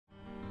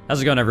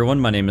How's it going, everyone?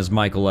 My name is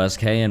Michael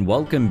SK, and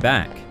welcome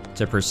back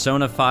to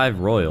Persona 5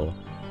 Royal.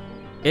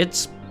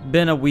 It's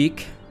been a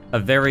week, a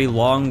very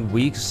long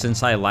week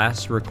since I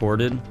last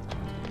recorded.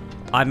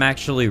 I'm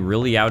actually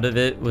really out of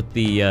it with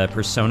the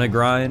Persona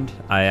grind.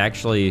 I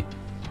actually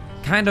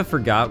kind of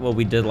forgot what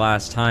we did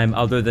last time,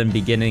 other than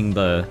beginning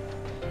the...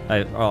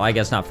 well, I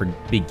guess not for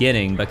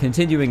beginning, but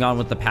continuing on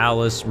with the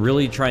palace,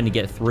 really trying to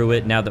get through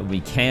it now that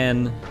we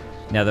can.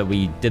 Now that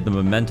we did the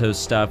memento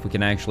stuff, we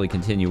can actually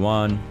continue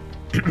on.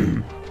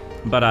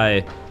 But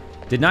I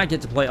did not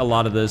get to play a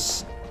lot of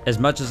this as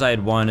much as I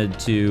had wanted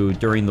to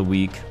during the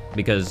week,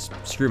 because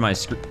screw my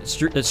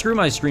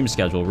stream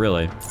schedule,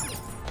 really.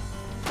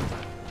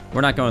 We're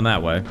not going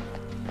that way.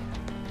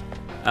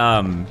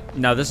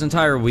 Now this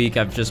entire week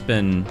I've just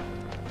been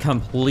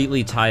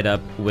completely tied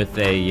up with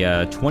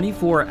a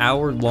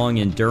 24-hour-long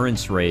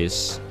endurance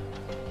race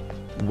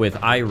with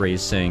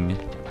iRacing,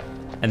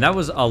 and that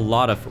was a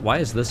lot of... Why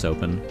is this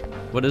open?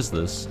 What is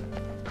this?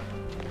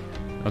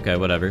 Okay,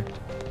 whatever.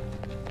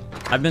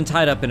 I've been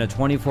tied up in a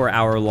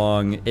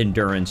 24-hour-long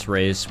endurance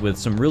race with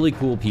some really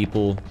cool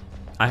people.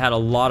 I had a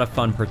lot of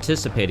fun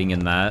participating in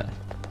that.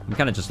 I'm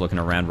kind of just looking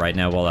around right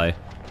now while I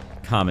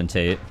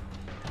commentate.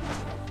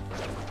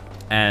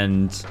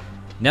 And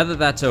now that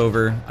that's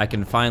over, I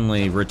can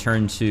finally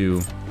return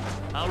to...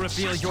 I'll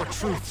reveal your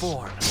true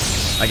form.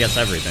 I guess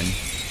everything.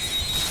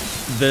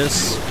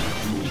 This,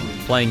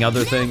 playing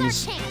other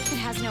things, It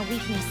has no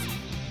weakness.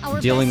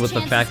 dealing with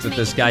the fact that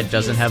this guy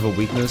doesn't have a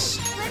weakness.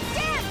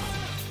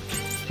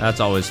 That's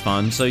always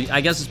fun. So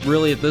I guess it's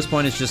really, at this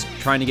point, it's just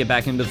trying to get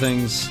back into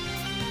things,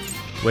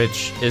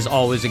 which is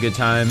always a good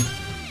time.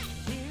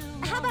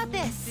 How about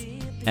this?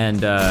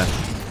 And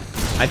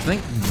I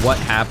think what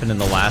happened in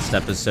the last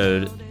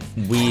episode,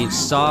 we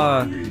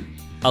saw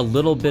a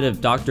little bit of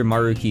Dr.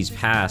 Maruki's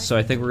past, so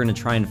I think we're going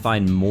to try and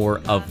find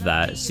more of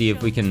that. See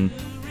if we can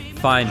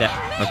find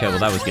out... Okay, well,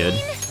 that was good.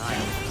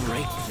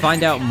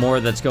 Find out more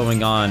that's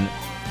going on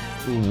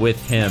with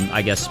him,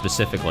 I guess,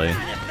 specifically.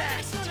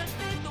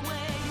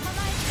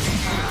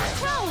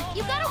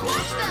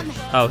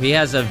 Oh, he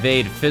has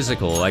evade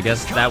physical. I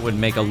guess that would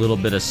make a little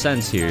bit of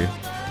sense here.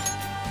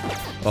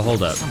 Well,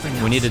 hold up.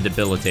 We need to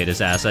debilitate his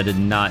ass. I did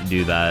not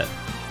do that.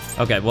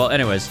 Okay, well,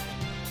 anyways.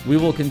 We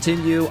will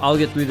continue. I'll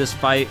get through this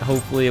fight.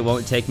 Hopefully it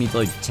won't take me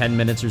like 10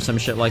 minutes or some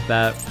shit like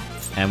that.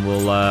 And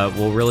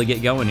we'll really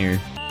get going here.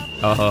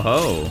 Oh ho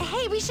ho.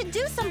 Hey, we should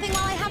do something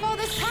while I have all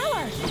this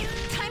power.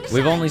 Time to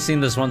We've shine. only seen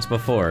this once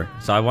before,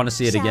 so I want to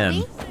see it Shall again.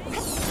 we?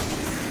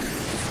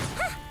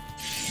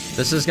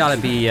 This has got to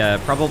be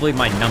probably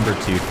my number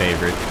 2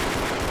 favorite.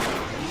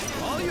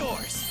 All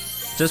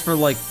yours. Just for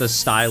like the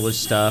stylish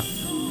stuff.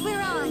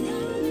 We're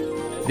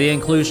on. The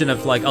inclusion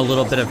of like a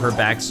little bit of her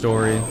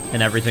backstory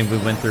and everything we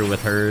went through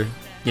with her,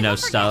 you know,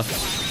 stuff.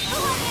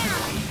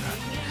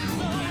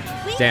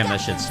 We Damn, got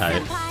that shit's this,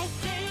 tight.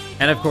 Senpai.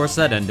 And of course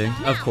that ending,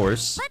 of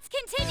course. Let's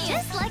continue.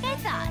 Just like I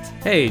thought.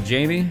 Hey,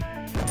 Jamie.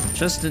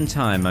 Just in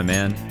time, my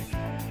man.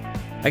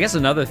 I guess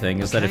another thing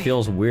is that it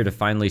feels weird to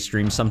finally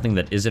stream something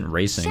that isn't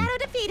racing. Shadow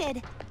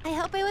defeated. I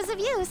hope I was of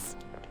use.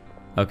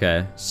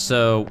 Okay,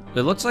 so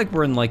it looks like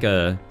we're in like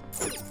a...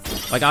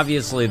 Like,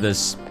 obviously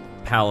this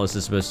palace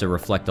is supposed to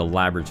reflect a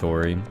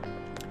laboratory.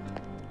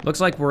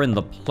 Looks like we're in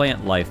the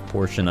plant life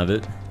portion of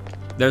it.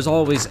 There's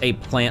always a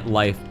plant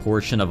life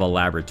portion of a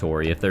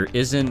laboratory. If there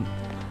isn't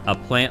a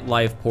plant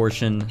life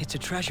portion, It's a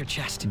treasure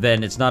chest.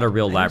 then it's not a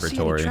real I don't see any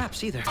laboratory.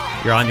 traps either.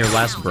 You're on your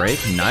last break?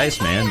 Nice,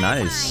 man,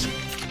 nice.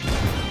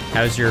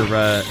 How's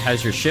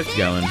your shift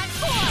going?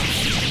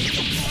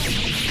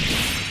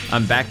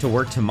 I'm back to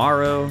work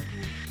tomorrow,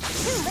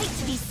 Too late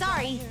to be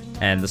sorry.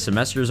 and the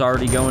semester's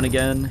already going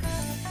again.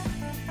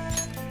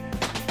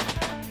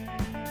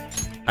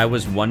 I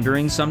was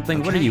wondering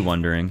something. What are you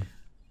wondering?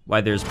 Why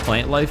there's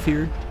plant life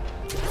here?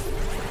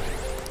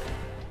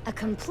 A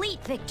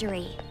complete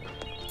victory.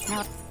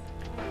 Now,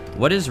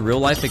 What is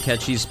real-life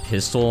Akechi's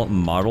pistol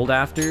modeled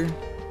after?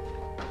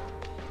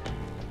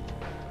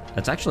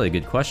 That's actually a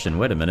good question.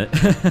 Wait a minute.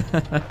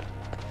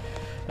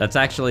 That's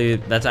actually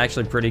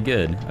pretty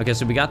good. Okay,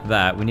 so we got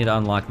that. We need to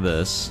unlock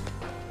this.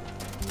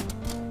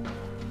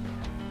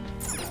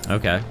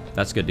 Okay,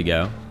 that's good to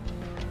go.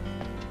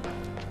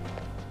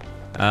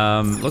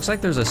 Looks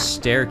like there's a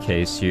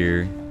staircase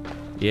here.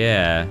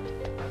 Yeah,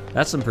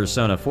 that's some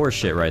Persona 4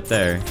 shit right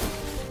there.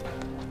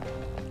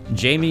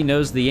 Jamie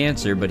knows the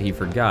answer, but he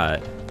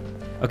forgot.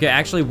 Okay,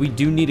 actually, we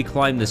do need to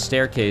climb the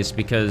staircase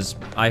because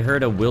I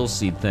heard a will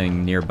seed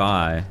thing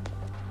nearby.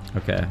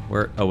 Okay,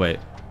 oh wait.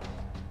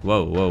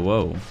 Whoa, whoa,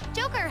 whoa.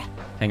 Joker.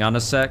 Hang on a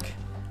sec.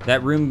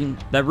 That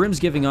room's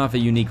giving off a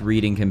unique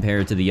reading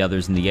compared to the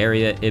others in the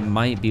area. It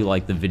might be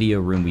like the video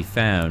room we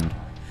found.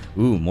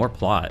 Ooh, more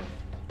plot.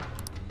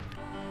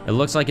 It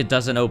looks like it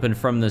doesn't open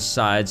from this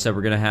side, so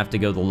we're gonna have to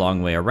go the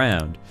long way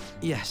around.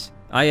 Yes.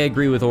 I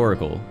agree with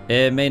Oracle.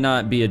 It may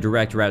not be a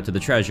direct route to the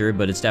treasure,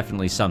 but it's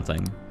definitely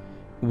something.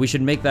 We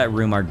should make that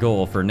room our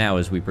goal for now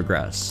as we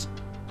progress.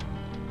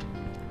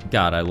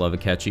 God, I love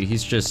Akechi.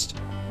 He's just...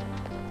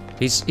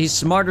 He's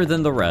smarter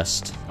than the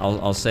rest.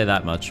 I'll say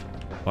that much.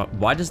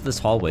 Why does this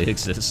hallway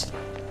exist?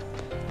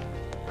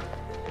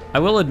 I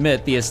will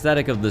admit, the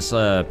aesthetic of this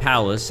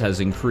palace has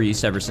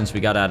increased ever since we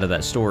got out of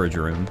that storage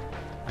room.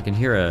 I can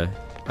hear a...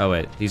 Oh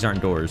wait, these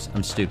aren't doors.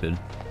 I'm stupid.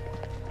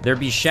 There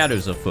be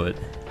shadows afoot.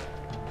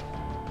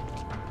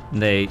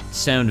 They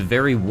sound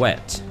very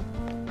wet.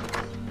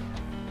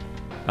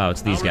 Oh,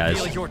 it's these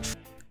guys.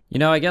 You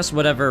know, I guess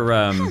whatever,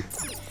 Oh,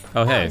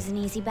 That hey. was an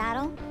easy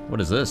battle.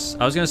 What is this?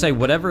 I was gonna say,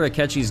 whatever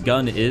Akechi's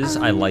gun is,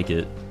 I like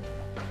it.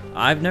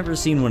 I've never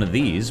seen one of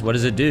these. What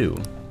does it do?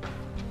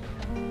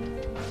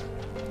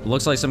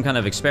 Looks like some kind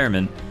of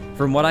experiment.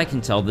 From what I can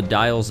tell, the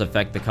dials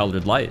affect the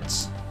colored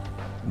lights.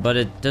 But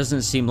it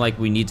doesn't seem like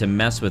we need to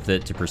mess with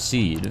it to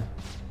proceed.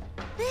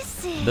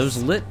 This is... Those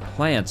lit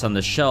plants on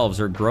the shelves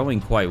are growing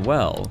quite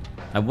well.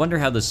 I wonder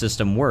how the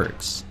system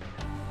works.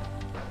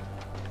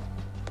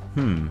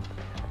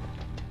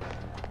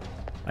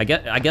 I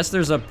guess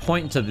there's a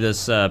point to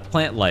this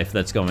plant life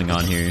that's going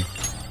on here.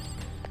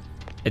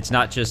 It's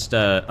not just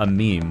a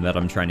meme that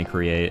I'm trying to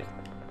create.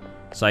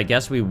 So I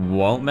guess we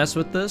won't mess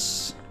with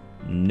this?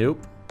 Nope.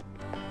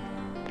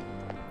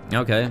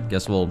 Okay,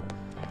 guess we'll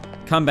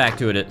come back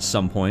to it at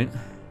some point.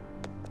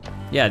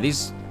 Yeah,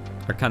 these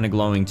are kind of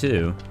glowing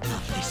too.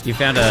 You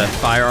found a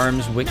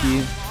firearms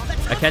wiki.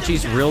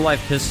 Akechi's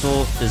real-life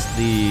pistol is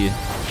the...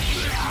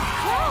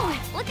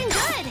 Whoa, looking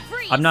good.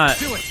 Freeze. I'm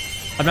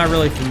not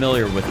really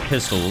familiar with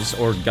pistols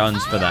or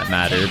guns for that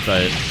matter,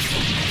 but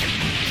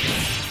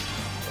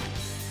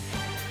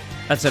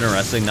that's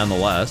interesting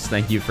nonetheless.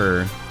 Thank you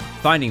for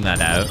finding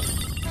that out.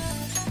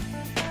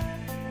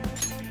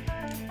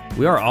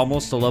 We are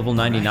almost to level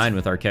 99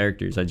 with our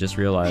characters, I just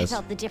I realized.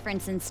 felt the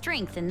difference in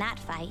strength in that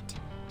fight.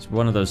 It's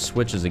one of those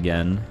switches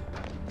again.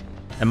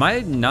 Am I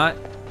not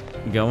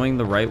going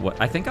the right way?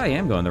 I think I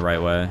am going the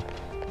right way.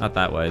 Not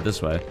that way,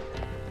 this way.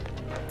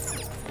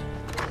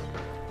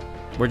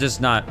 We're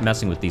just not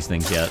messing with these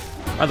things yet.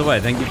 By the way,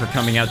 thank you for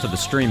coming out to the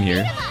stream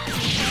here.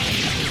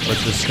 We're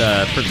just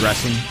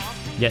progressing,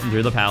 getting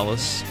through the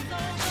palace.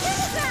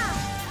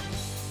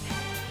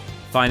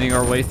 Finding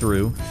our way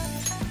through.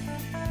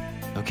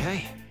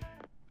 Okay.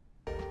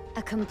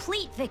 A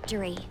complete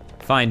victory.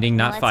 Finding,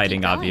 not Let's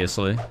fighting, keep going.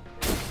 obviously. Well,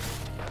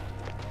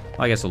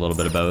 I guess a little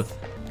bit of both.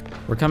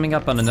 We're coming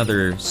up on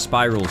another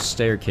spiral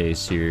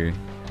staircase here.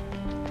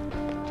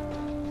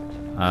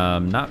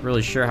 Not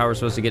really sure how we're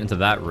supposed to get into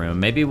that room.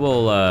 Maybe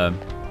we'll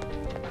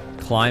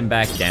climb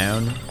back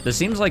down. This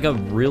seems like a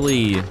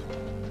really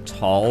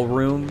tall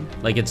room.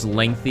 Like it's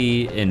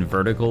lengthy and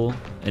vertical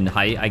in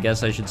height, I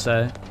guess I should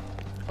say.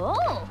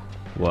 Oh.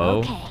 Whoa.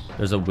 Okay.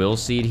 There's a will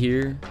seed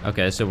here.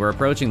 Okay, so we're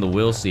approaching the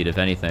will seed, if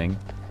anything.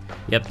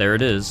 Yep, there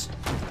it is.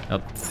 Oh,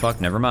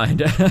 fuck, never mind.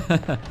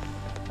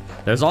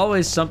 There's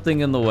always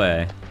something in the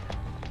way.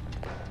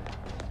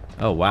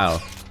 Oh,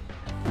 wow.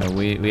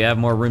 We have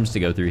more rooms to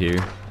go through here.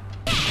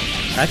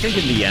 I think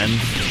in the end,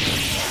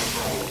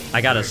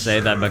 I gotta say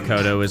that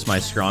Makoto is my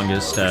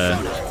strongest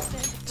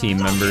team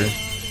member.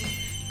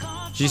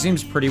 She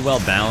seems pretty well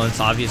balanced,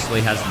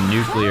 obviously has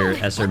nuclear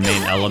as her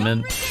main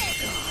element,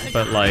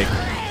 but like,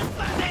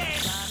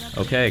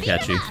 okay,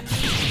 Akechi.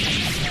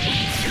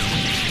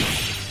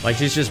 Like,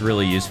 she's just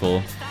really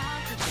useful.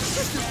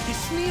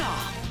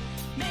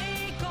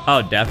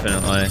 Oh,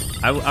 definitely.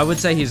 I would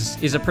say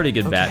he's a pretty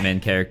good Batman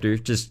character,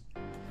 just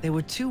They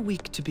were too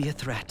weak to be a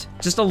threat.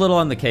 just a little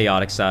on the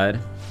chaotic side.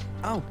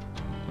 Oh,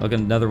 Look,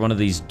 another one of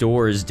these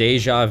doors.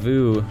 Deja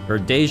vu, or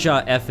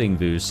deja effing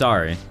vu,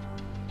 sorry.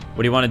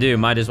 What do you want to do?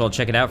 Might as well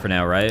check it out for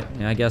now, right?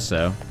 Yeah, I guess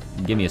so.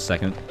 Give me a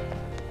second.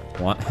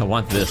 I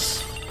want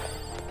this.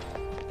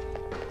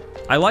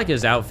 I like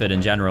his outfit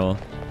in general.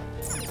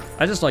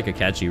 I just like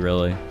Akechi,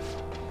 really.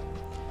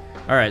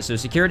 Alright, so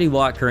security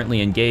lock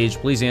currently engaged.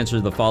 Please answer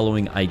the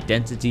following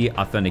identity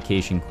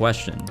authentication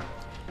question.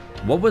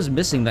 What was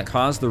missing that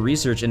caused the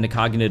research into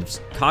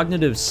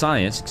cognitive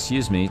science,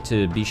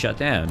 to be shut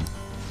down?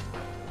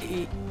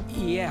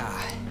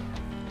 yeah.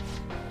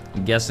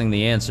 I'm guessing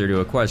the answer to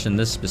a question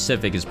this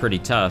specific is pretty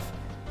tough.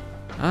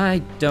 I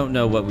don't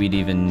know what we'd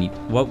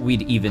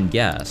even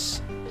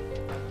guess.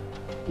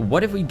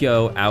 What if we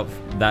go out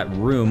that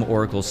room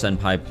Oracle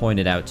Senpai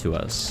pointed out to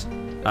us?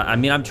 I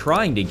mean, I'm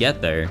trying to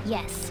get there.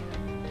 Yes.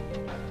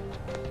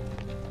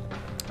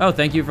 Oh,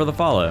 thank you for the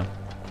follow.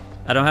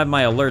 I don't have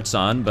my alerts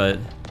on, but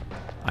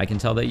I can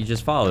tell that you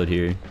just followed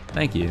here.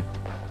 Thank you.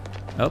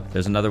 Oh,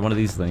 there's another one of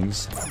these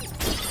things.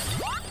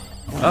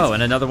 Oh,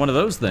 and another one of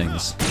those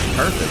things.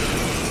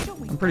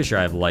 Perfect. I'm pretty sure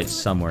I have lights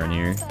somewhere in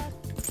here.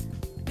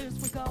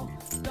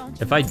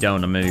 If I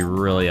don't, I'm gonna be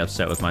really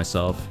upset with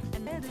myself.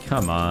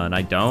 Come on,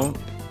 I don't.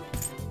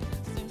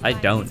 I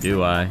don't,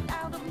 do I?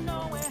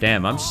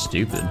 Damn, I'm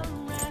stupid.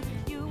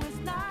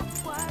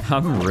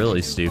 I'm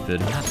really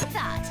stupid.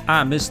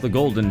 I miss the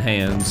golden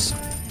hands.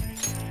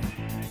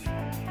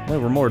 They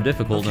were more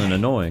difficult and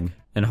annoying.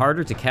 And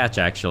harder to catch,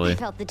 actually. I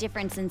felt the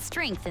difference in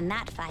strength in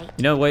that fight.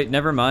 You know, wait,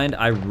 never mind.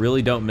 I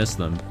really don't miss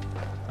them.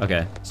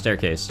 Okay,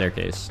 staircase,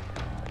 staircase.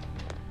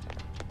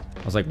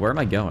 I was like, where am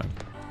I going?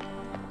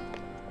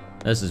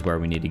 This is where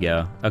we need to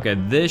go. Okay,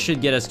 this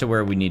should get us to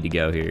where we need to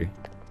go here.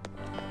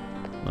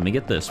 Let me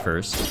get this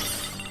first.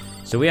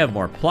 So we have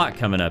more plot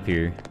coming up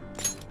here.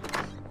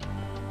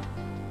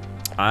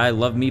 I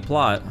love me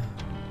plot.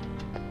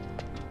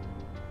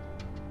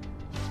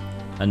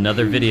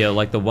 Another video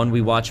like the one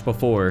we watched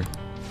before.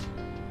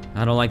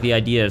 I don't like the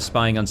idea of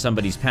spying on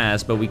somebody's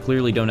past, but we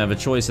clearly don't have a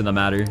choice in the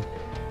matter.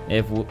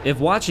 If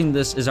watching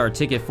this is our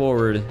ticket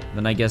forward,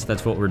 then I guess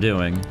that's what we're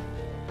doing.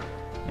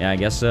 Yeah, I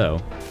guess so.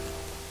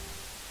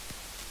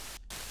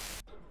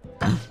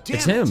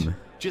 It's him.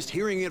 Just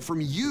hearing it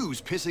from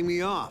you's pissing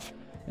me off.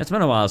 It's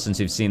been a while since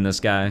you've seen this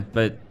guy,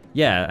 but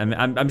yeah,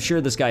 I'm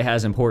sure this guy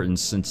has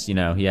importance since, you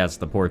know, he has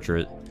the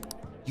portrait.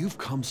 You've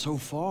come so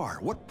far.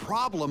 What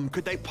problem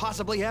could they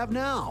possibly have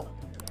now?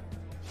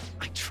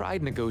 I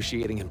tried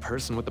negotiating in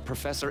person with the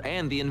professor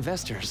and the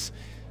investors,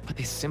 but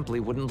they simply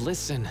wouldn't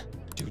listen.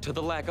 Due to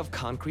the lack of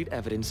concrete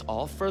evidence,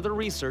 all further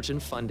research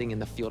and funding in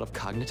the field of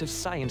cognitive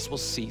science will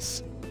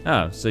cease.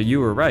 Oh, so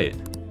you were right.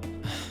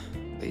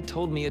 They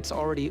told me it's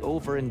already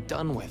over and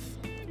done with.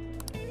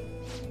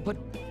 But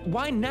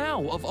why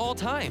now, of all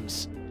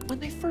times? When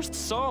they first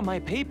saw my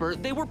paper,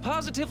 they were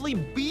positively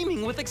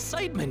beaming with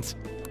excitement.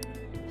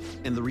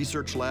 And the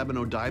research lab in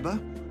Odaiba?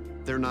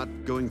 They're not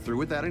going through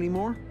with that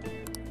anymore?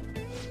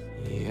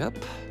 Yep.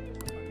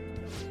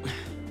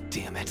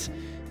 Damn it.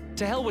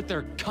 To hell with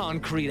their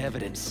concrete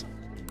evidence.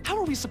 How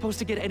are we supposed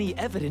to get any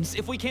evidence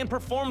if we can't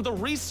perform the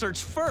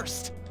research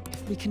first?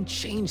 If we can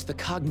change the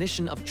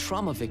cognition of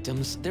trauma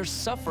victims, their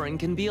suffering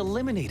can be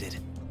eliminated.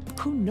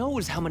 Who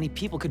knows how many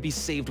people could be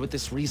saved with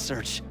this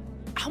research?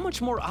 How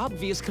much more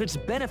obvious could its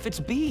benefits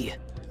be?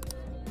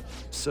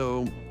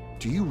 So,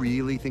 do you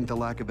really think the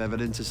lack of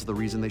evidence is the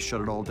reason they shut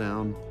it all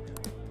down?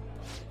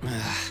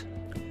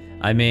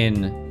 I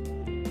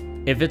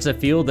mean, if it's a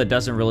field that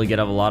doesn't really get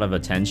a lot of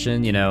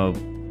attention, you know,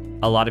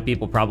 a lot of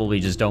people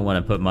probably just don't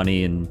want to put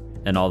money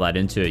and all that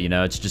into it, you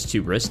know, it's just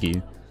too risky.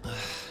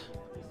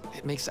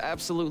 It makes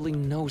absolutely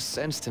no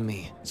sense to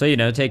me. So, you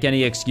know, take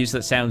any excuse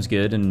that sounds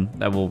good and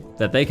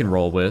that they can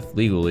roll with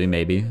legally,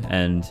 maybe,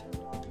 and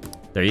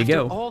there you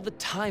go. After all the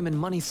time and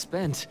money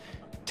spent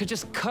to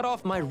just cut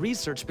off my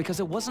research because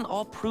it wasn't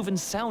all proven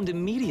sound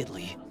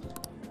immediately.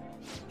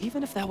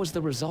 Even if that was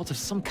the result of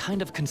some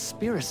kind of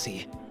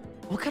conspiracy,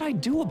 what could I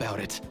do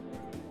about it?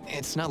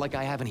 It's not like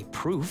I have any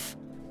proof.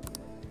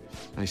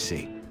 I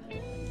see.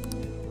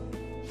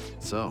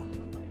 So,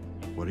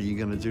 what are you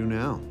gonna do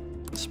now?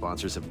 The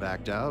sponsors have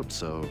backed out,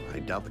 so I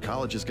doubt the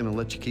college is gonna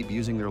let you keep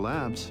using their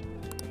labs.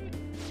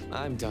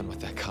 I'm done with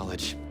that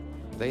college.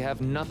 They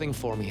have nothing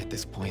for me at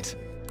this point.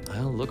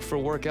 I'll look for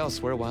work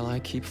elsewhere while I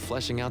keep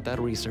fleshing out that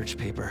research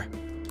paper.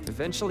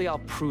 Eventually, I'll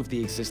prove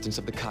the existence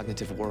of the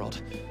cognitive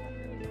world.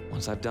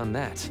 Once I've done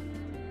that,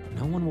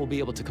 no one will be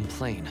able to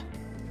complain.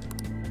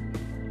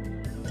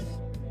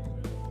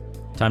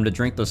 Time to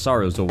drink the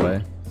sorrows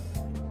away.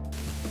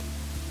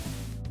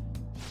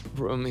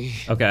 Rumi.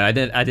 Okay, I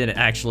didn't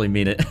actually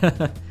mean it.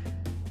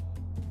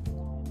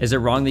 Is it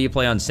wrong that you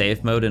play on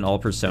safe mode in all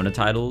Persona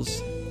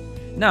titles?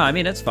 No, I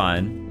mean, it's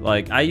fine.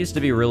 Like, I used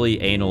to be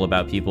really anal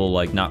about people,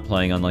 like, not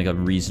playing on, like, a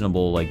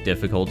reasonable, like,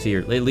 difficulty, or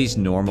at least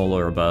normal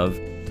or above.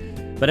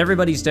 But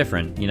everybody's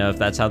different. You know, if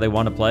that's how they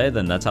want to play,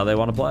 then that's how they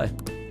want to play.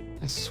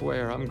 I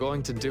swear I'm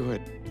going to do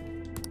it.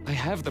 I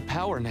have the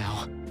power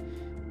now.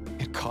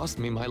 It cost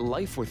me my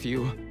life with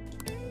you.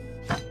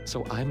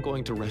 So I'm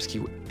going to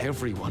rescue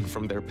everyone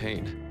from their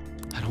pain.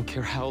 I don't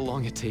care how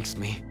long it takes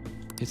me.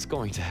 It's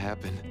going to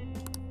happen.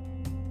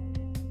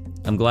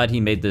 I'm glad he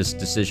made this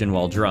decision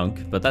while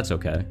drunk, but that's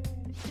okay.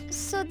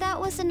 So that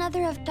was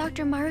another of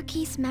Dr.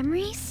 Maruki's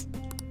memories?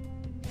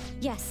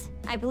 Yes,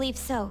 I believe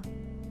so.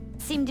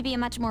 Seemed to be a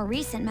much more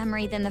recent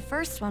memory than the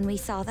first one we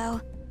saw, though.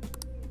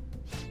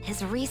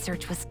 His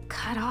research was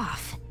cut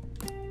off.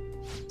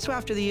 So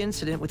after the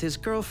incident with his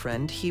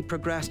girlfriend, he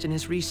progressed in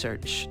his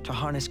research to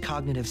harness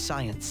cognitive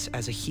science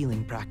as a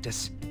healing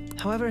practice.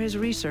 However, his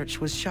research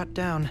was shut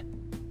down,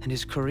 and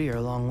his career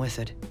along with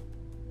it.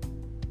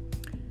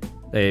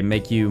 They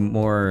make you a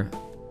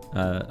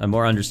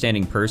more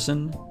understanding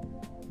person.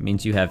 It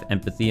means you have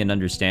empathy and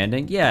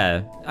understanding.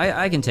 Yeah,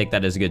 I can take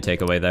that as a good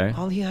takeaway there.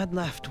 All he had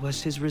left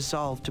was his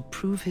resolve to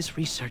prove his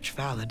research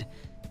valid,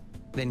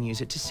 then use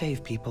it to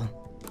save people.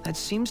 That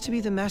seems to be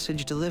the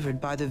message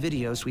delivered by the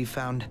videos we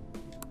found.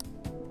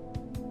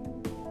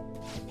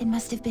 It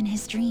must have been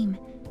his dream,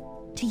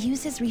 to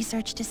use his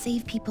research to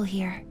save people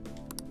here.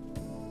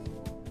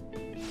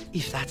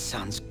 If that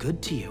sounds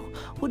good to you,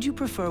 would you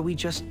prefer we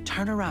just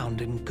turn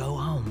around and go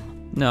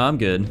home? No, I'm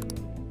good.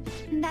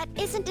 That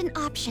isn't an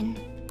option.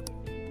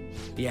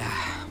 Yeah,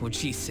 what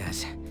she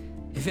says.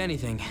 If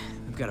anything,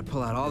 we've got to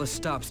pull out all the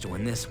stops to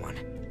win this one.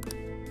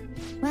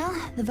 Well,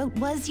 the vote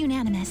was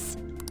unanimous.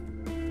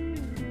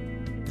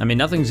 I mean,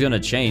 nothing's gonna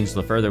change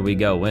the further we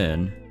go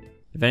in.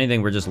 If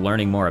anything, we're just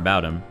learning more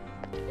about him.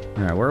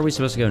 Alright, where are we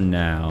supposed to go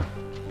now?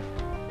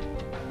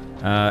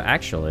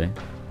 Actually,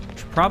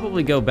 should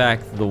probably go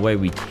back the way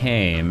we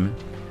came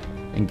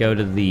and go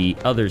to the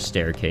other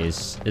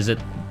staircase. Is it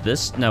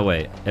this? No,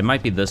 wait. It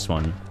might be this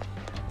one.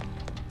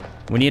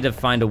 We need to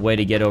find a way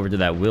to get over to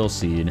that will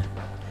seed.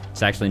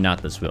 It's actually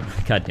not this wheel.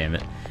 God damn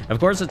it. Of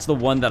course, it's the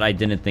one that I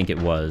didn't think it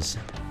was.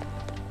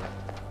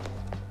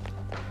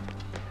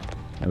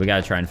 And we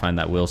gotta try and find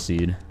that will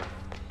seed.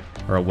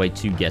 or a way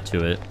to get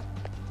to it.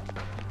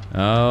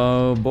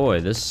 Oh boy,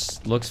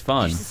 this looks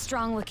fun. There's a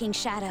strong-looking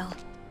shadow.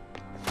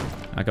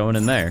 Not going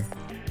in there.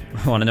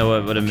 I want to know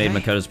what would have made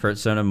Makoto's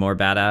persona more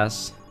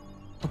badass.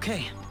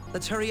 Okay,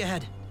 let's hurry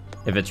ahead.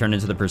 If it turned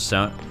into the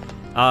persona.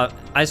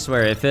 I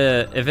swear, if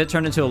it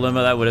turned into a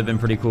limo, that would have been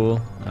pretty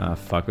cool. Oh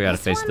fuck, we gotta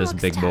face this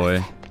big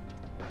boy.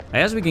 I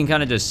guess we can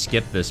kind of just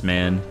skip this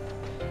man.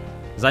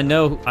 Cause I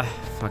know,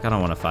 fuck, I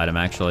don't want to fight him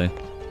actually.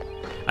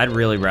 I'd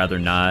really rather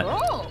not.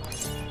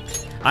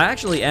 I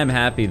actually am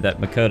happy that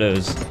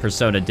Makoto's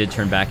persona did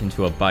turn back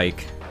into a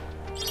bike.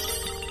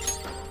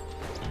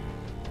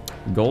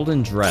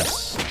 Golden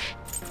dress.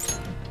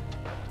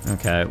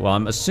 Okay, well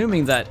I'm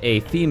assuming that a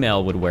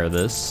female would wear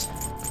this.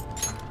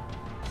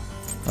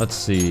 Let's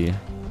see.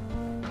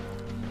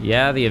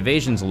 Yeah, the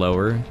evasion's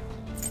lower,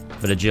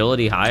 but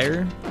agility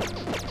higher?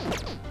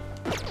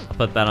 I'll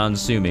put that on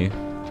Sumi.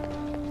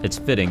 It's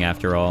fitting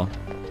after all.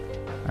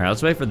 Alright,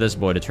 let's wait for this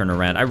boy to turn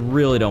around. I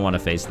really don't want to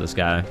face this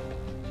guy.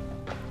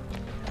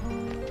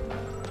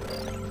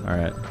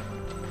 Alright.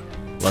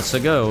 Let's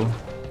go.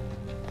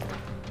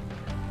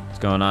 What's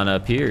going on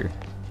up here?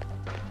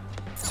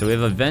 So we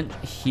have a vent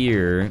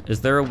here. Is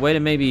there a way to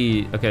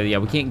maybe... Okay, yeah,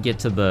 we can't get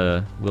to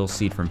the wheel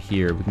seat from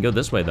here. We can go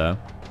this way, though.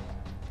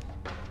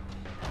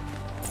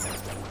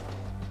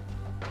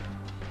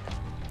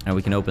 And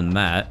we can open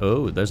that.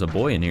 Oh, there's a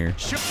boy in here.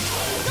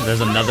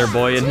 There's another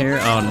boy in here?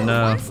 Oh,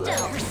 no.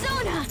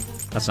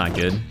 That's not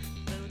good.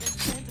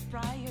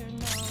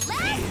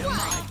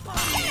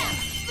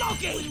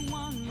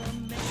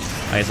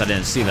 I guess I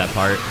didn't see that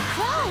part.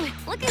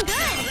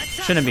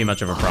 Shouldn't be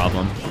much of a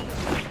problem.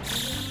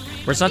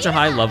 We're such a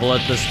high level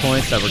at this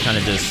point that we're kind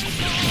of just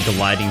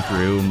gliding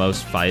through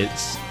most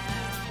fights.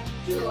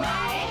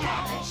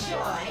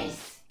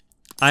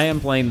 I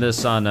am playing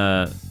this on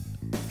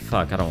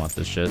fuck, I don't want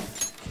this shit.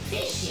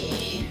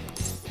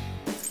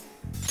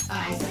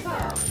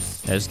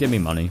 Yeah, just give me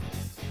money.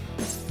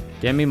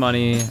 Give me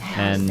money,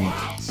 and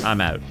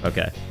I'm out.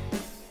 Okay.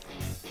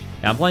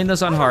 Yeah, I'm playing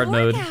this on hard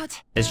mode.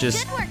 It's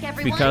just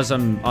because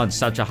I'm on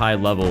such a high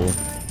level,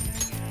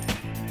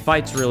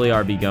 fights really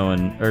are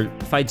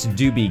fights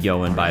do be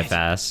going by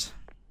fast.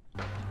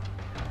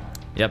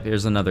 Yep,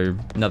 here's another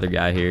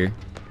guy here.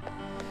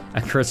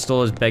 A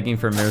crystal is begging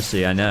for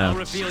mercy, I know. I'll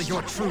reveal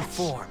your true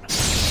form.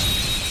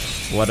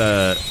 What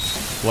a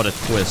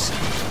twist.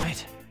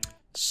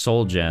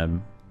 Soul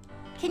gem.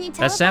 Can you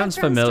tell That sounds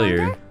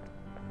familiar.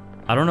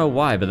 I don't know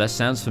why, but that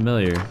sounds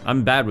familiar.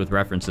 I'm bad with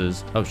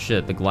references. Oh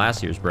shit, the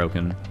glass here's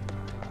broken.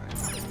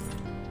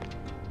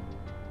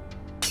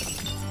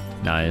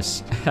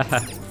 Nice.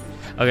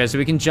 Okay, so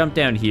we can jump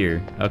down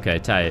here. Okay,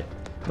 tight.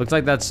 Looks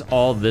like that's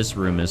all this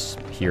room is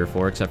here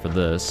for, except for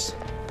this.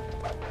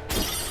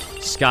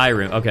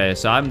 Skyrim. Okay,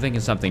 so I'm thinking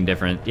something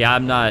different. Yeah,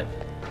 I'm not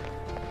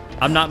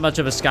much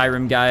of a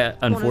Skyrim guy,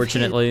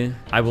 unfortunately.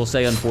 I will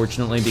say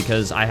unfortunately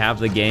because I have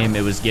the game.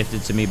 It was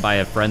gifted to me by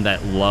a friend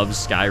that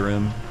loves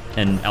Skyrim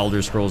and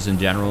Elder Scrolls in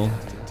general.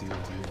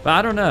 But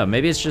I don't know.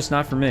 Maybe it's just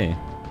not for me.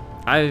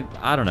 I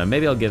don't know.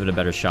 Maybe I'll give it a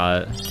better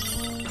shot.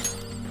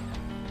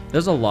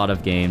 There's a lot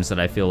of games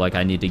that I feel like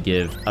I need to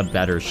give a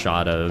better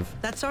shot of.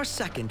 That's our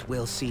second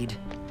will seed.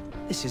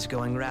 This is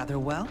going rather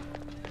well.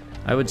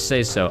 I would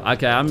say so.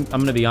 Okay, I'm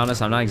gonna be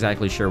honest. I'm not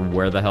exactly sure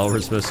where the hell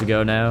we're supposed to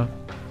go now.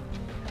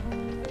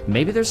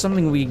 Maybe there's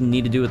something we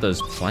need to do with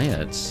those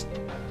plants.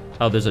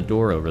 Oh, there's a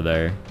door over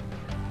there.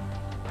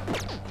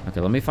 Okay,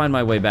 let me find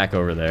my way back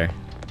over there.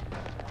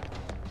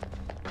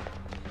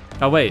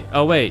 Oh, wait.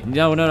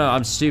 No,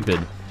 I'm stupid.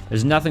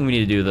 There's nothing we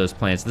need to do with those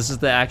plants. This is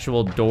the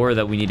actual door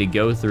that we need to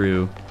go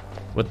through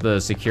with the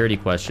security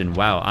question.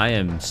 Wow, I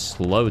am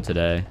slow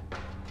today.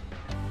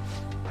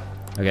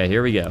 Okay,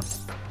 here we go.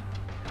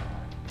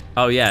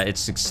 Oh, yeah, it's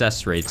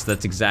success rates.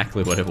 That's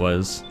exactly what it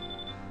was.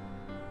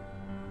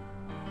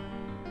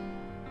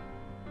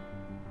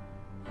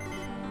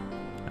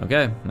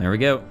 Okay, there we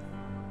go.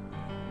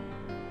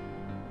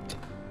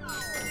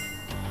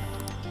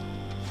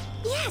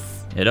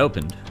 Yes. It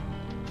opened.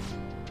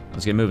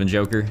 Let's get moving,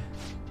 Joker.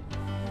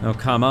 Oh,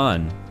 come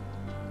on.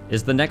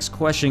 Is the next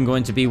question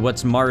going to be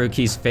what's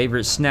Maruki's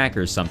favorite snack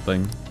or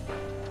something?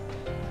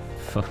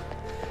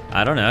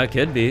 I don't know, it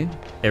could be.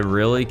 It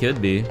really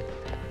could be.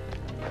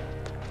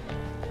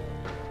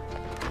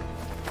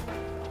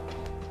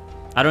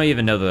 I don't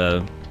even know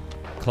the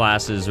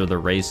classes or the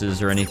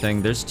races or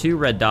anything. There's 2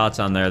 red dots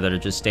on there that are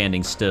just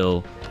standing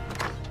still.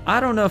 I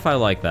don't know if I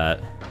like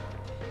that.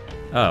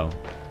 Oh.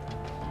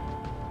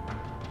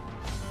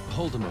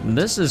 Hold a moment.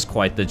 This is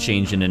quite the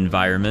change in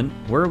environment.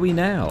 Where are we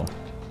now?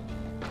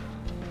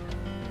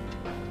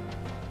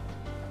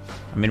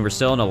 I mean, we're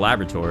still in a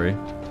laboratory.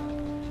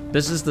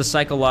 This is the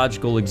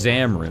psychological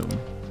exam room.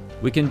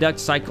 We conduct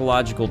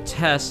psychological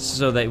tests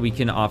so that we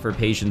can offer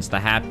patients the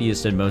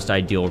happiest and most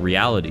ideal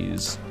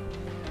realities.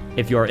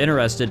 If you are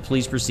interested,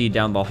 please proceed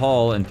down the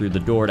hall and through the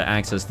door to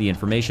access the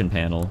information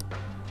panel.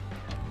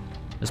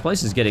 This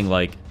place is getting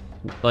like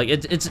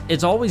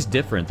it's always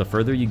different the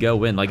further you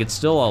go in. Like, it's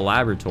still a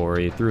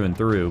laboratory through and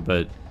through,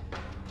 but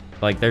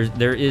like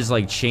there is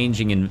like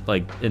changing in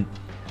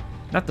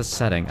Not the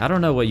setting. I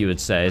don't know what you would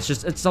say. It's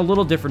just, it's a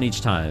little different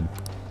each time.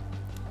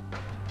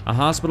 A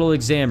hospital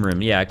exam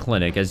room. Yeah, a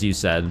clinic, as you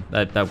said.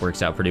 That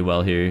works out pretty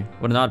well here.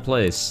 What an odd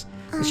place.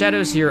 The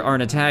shadows here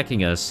aren't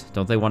attacking us.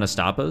 Don't they want to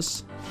stop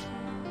us?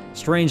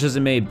 Strange as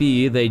it may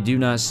be, they do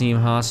not seem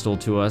hostile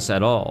to us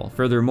at all.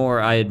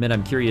 Furthermore, I admit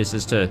I'm curious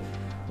as to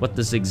what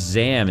this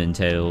exam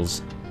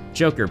entails.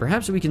 Joker,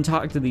 perhaps we can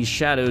talk to these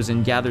shadows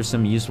and gather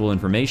some useful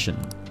information.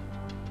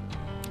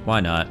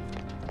 Why not?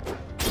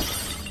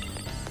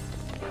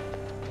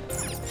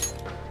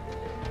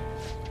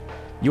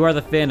 You are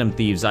the Phantom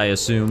Thieves, I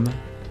assume.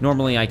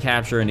 Normally I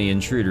capture any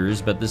intruders,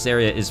 but this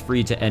area is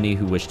free to any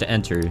who wish to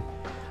enter.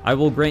 I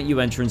will grant you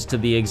entrance to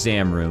the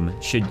exam room,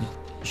 should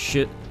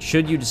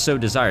you so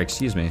desire,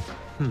 excuse me.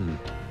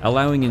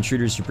 Allowing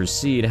intruders to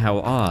proceed, how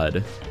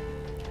odd.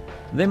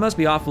 They must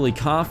be awfully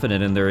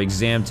confident in their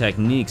exam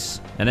techniques.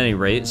 At any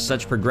rate,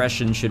 such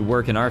progression should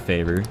work in our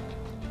favor.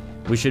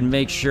 We should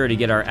make sure to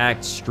get our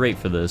act straight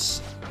for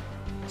this.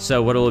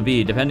 So what will it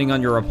be? Depending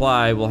on your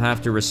reply, we'll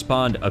have to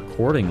respond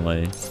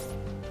accordingly.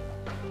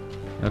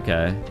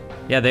 Okay.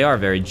 Yeah, they are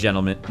very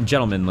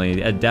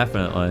gentlemanly,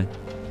 definitely.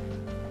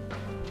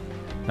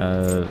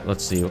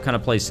 Let's see, what kind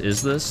of place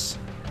is this?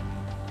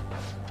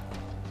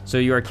 So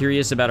you are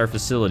curious about our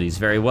facilities,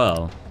 very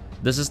well.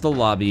 This is the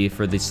lobby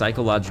for the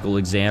psychological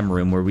exam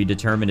room where we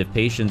determine if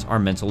patients are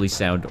mentally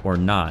sound or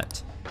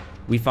not.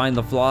 We find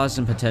the flaws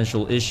and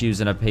potential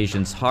issues in a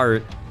patient's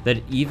heart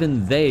that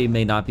even they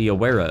may not be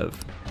aware of.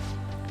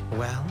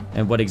 Well?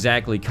 And what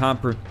exactly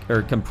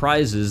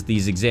comprises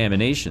these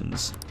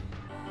examinations.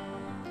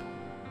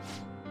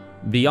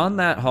 Beyond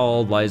that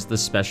hall lies the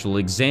special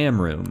exam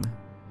room.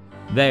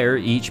 There,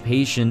 each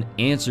patient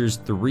answers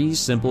 3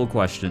 simple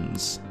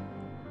questions.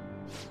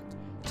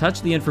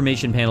 Touch the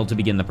information panel to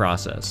begin the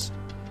process.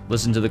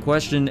 Listen to the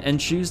question and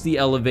choose the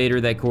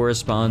elevator that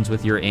corresponds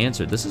with your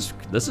answer. This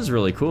is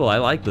really cool. I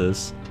like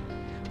this.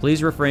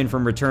 Please refrain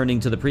from returning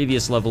to the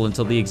previous level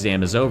until the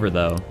exam is over,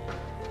 though.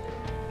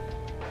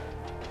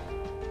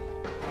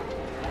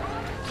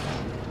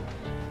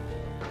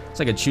 It's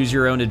like a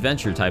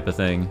choose-your-own-adventure type of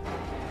thing.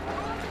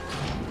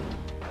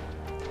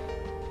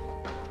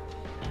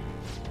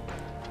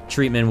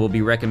 Treatment will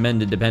be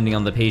recommended depending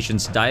on the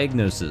patient's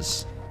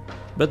diagnosis.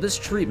 But this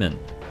treatment,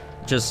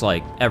 just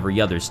like every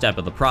other step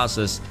of the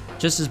process,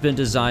 just has been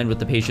designed with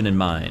the patient in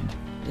mind.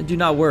 And do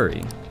not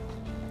worry.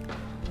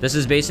 This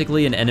is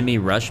basically an enemy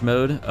rush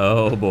mode.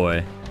 Oh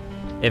boy.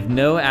 If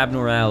no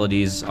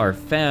abnormalities are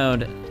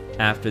found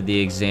after the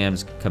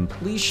exam's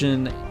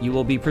completion, you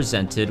will be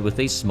presented with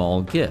a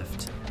small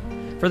gift.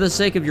 For the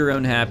sake of your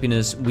own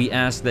happiness, we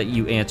ask that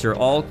you answer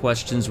all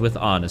questions with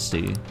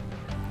honesty.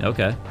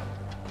 Okay.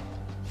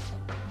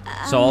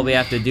 So all we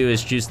have to do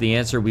is choose the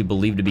answer we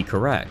believe to be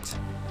correct.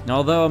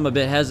 Although I'm a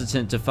bit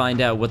hesitant to find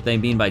out what they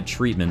mean by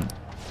treatment.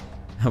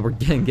 We're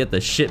gonna get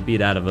the shit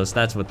beat out of us,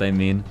 that's what they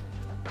mean.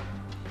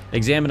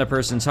 Examine a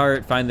person's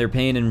heart, find their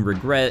pain and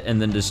regret, and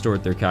then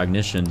distort their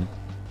cognition.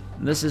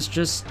 This is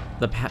just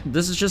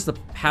the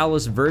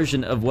palace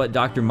version of what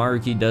Dr.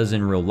 Maruki does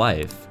in real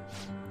life.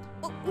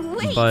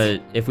 Wait.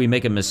 But if we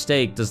make a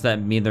mistake, does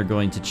that mean they're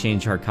going to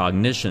change our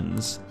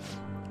cognitions?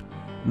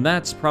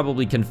 That's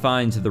probably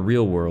confined to the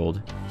real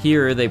world.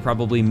 Here, they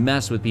probably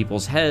mess with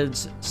people's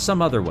heads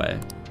some other way.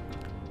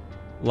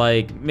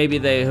 Like, maybe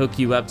they hook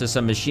you up to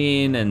some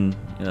machine and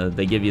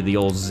they give you the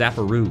old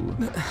zapparoo.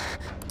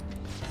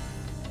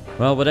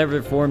 Well,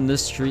 whatever form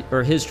his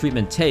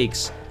treatment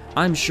takes,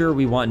 I'm sure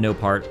we want no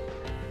part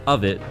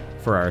of it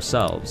for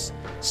ourselves.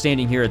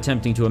 Standing here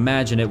attempting to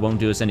imagine it won't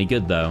do us any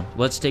good, though.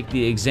 Let's take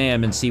the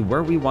exam and see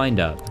where we wind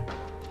up.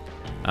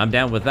 I'm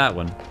down with that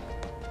one.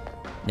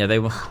 Yeah,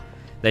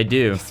 they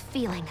do. This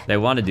feeling. They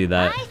want to do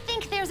that. I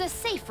think there's a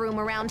safe room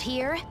around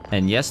here.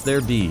 And yes, there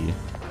be.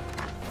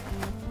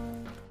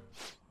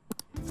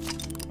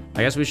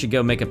 I guess we should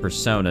go make a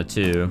persona,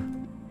 too.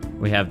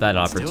 We have that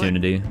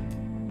opportunity.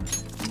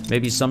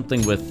 Maybe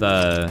something with,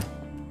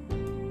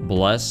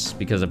 Bless,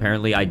 because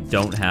apparently I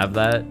don't have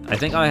that. I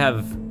think I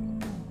have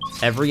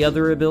every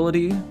other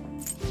ability,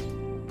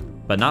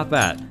 but not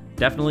that.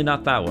 Definitely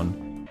not that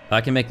one.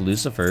 I can make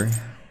Lucifer.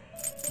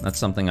 That's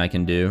something I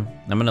can do.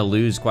 I'm gonna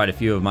lose quite a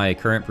few of my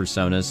current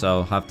personas, so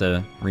I'll have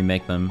to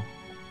remake them.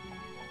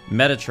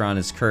 Metatron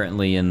is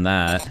currently in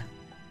that.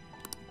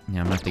 Yeah,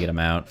 I'm gonna have to get him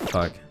out.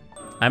 Fuck.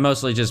 I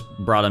mostly just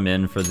brought him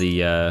in for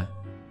the,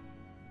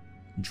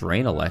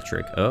 Drain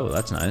Electric. Oh,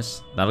 that's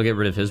nice. That'll get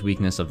rid of his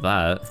weakness of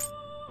that.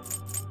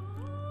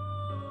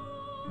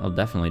 I'll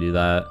definitely do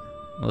that.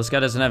 Well, this guy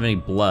doesn't have any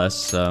Bless,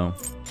 so...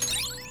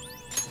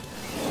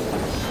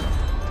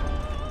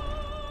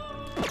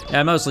 Yeah,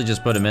 I mostly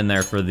just put him in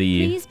there for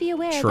the Please be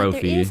aware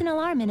trophy. that there is an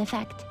alarm in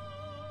effect.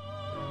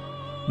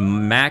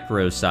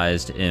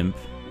 Macro-sized imp.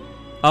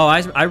 Oh,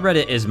 I read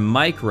it as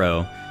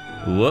micro.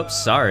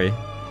 Whoops, sorry.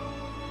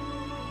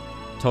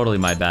 Totally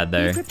my bad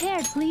there. Be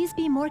prepared. Please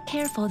be more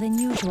careful than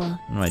usual.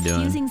 What am I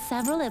doing? Using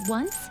several at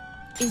once?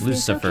 Is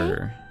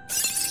Lucifer.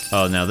 This okay?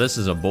 Oh, now this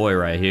is a boy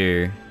right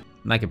here.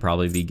 That could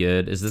probably be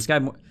good. Is this guy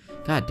more...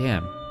 God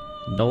damn.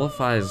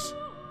 Nullifies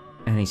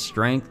any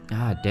strength?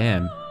 God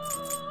damn.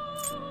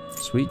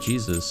 Sweet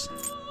Jesus.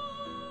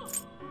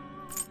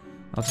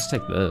 I'll just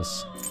take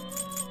this.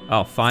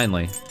 Oh,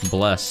 finally.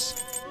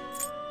 Bless.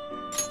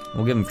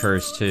 We'll give him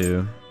curse,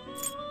 too.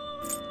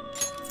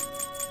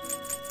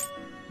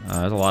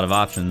 There's a lot of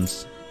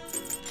options.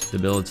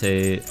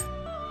 Debilitate.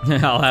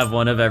 I'll have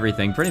one of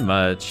everything, pretty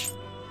much.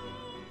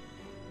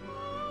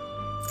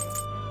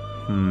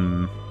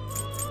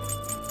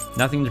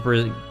 Nothing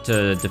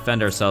to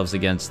defend ourselves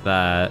against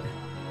that.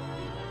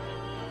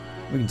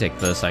 We can take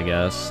this, I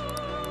guess.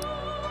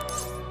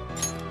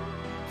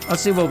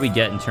 Let's see what we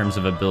get in terms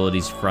of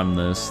abilities from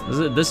this.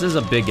 This is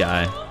a big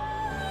guy.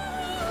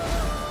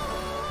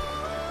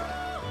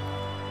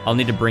 I'll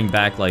need to bring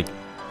back, like,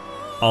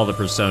 all the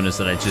personas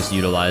that I just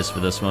utilized for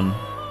this one.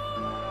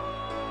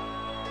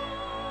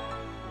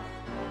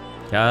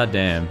 God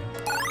damn.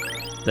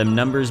 Them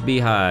numbers be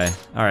high.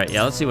 Alright,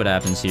 yeah, let's see what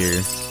happens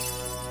here.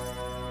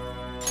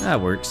 That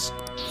works.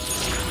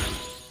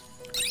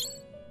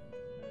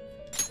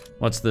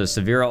 What's the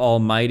Severe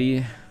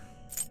Almighty?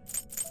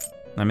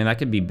 I mean, that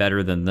could be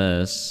better than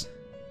this.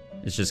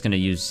 It's just gonna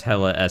use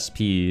hella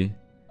SP.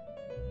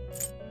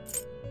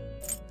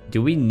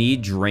 Do we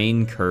need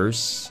Drain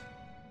Curse?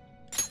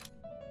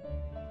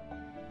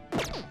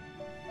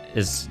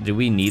 Do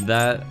we need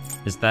that?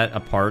 Is that a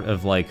part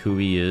of, like, who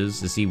he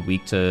is? Is he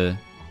weak to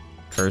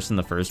Curse in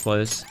the first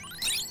place?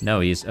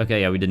 No, he's...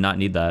 Okay, yeah, we did not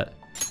need that.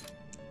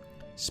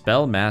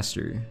 Spell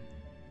Master.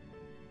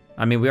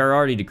 I mean, we are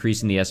already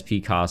decreasing the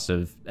SP cost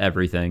of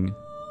everything.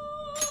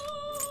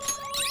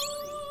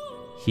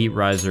 Heat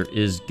Riser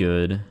is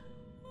good.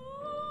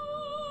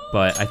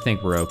 But I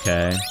think we're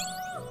okay.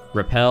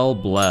 Repel,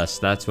 Bless.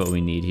 That's what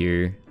we need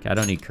here. Okay, I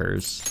don't need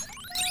Curse.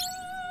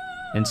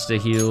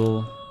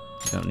 Insta-heal.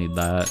 Don't need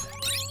that.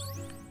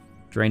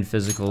 Drain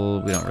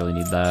Physical. We don't really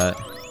need that.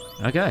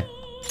 Okay.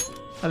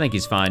 I think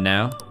he's fine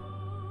now.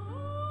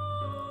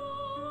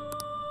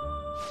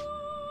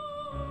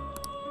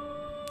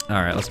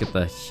 Alright, let's get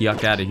the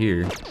yuck out of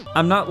here.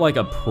 I'm not like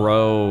a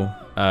pro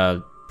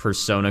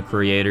persona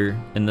creator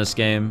in this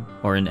game,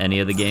 or in any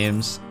of the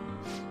games.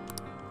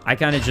 I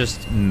kind of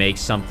just make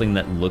something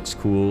that looks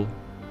cool.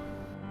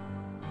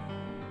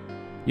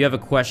 You have a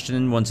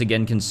question, once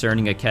again,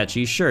 concerning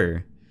Akechi?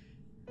 Sure.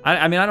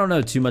 I mean, I don't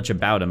know too much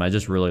about him, I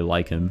just really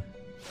like him.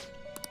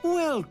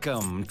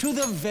 Welcome to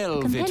the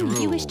Velvet Companion,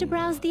 Room. you wish to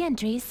browse the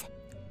entries?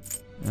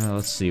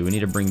 Let's see, we need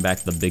to bring back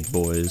the big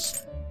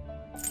boys.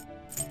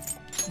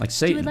 Like You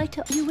Satan. would like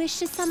to... You wish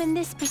to summon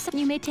this person?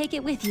 You may take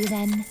it with you,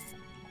 then.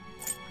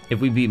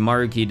 If we beat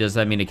Maruki, does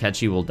that mean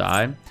Akechi will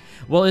die?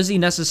 Well, is he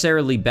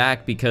necessarily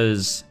back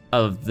because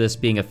of this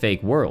being a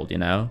fake world, you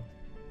know?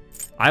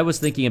 I was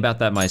thinking about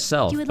that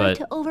myself, You would but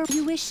like to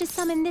You wish to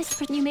summon this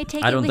person? You may take it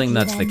with you, I don't think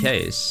that's the then.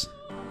 case.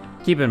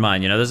 Keep in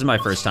mind, you know, this is my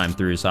first time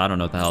through, so I don't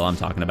know what the hell I'm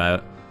talking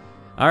about.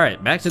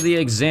 Alright, back to the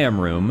exam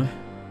room.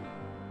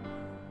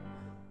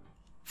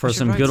 For We should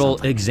some write good old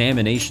something.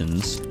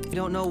 examinations. You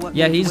don't know what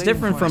Yeah, may be he's waiting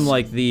different for from us.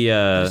 like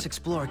Let's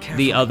explore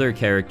carefully. the other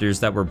characters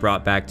that were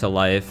brought back to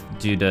life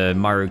due to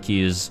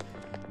Maruki's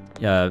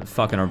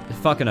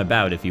fucking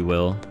about, if you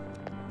will.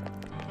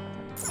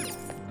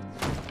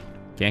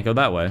 Can't go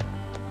that way.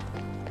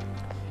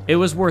 It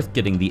was worth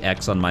getting the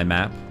X on my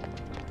map.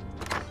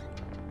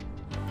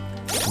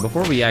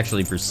 Before we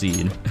actually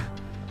proceed,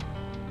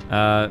 we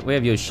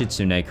have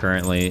Yoshitsune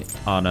currently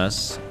on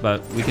us,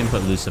 but we can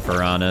put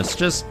Lucifer on us,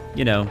 just,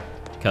 you know,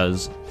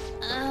 cause.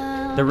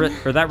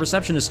 That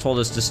receptionist told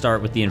us to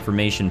start with the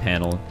information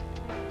panel.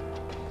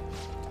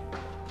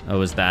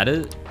 Oh, is that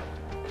it?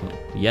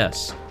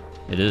 Yes,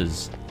 it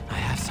is. I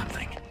have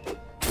something.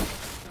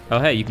 Oh,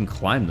 hey, you can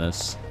climb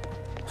this.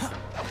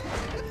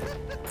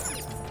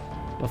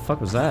 What the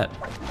fuck was that?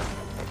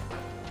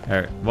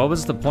 Alright, what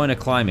was the point of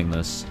climbing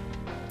this?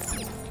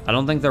 I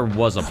don't think there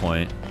was a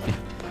point.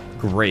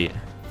 Great.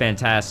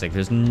 Fantastic.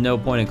 There's no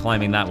point in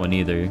climbing that one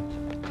either.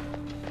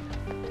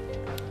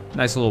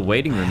 Nice little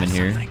waiting room in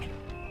here. Something.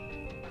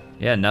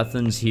 Yeah,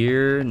 nothing's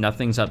here,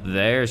 nothing's up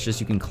there, it's just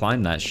you can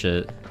climb that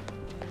shit.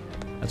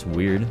 That's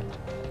weird.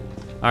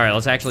 Alright,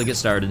 let's actually get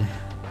started.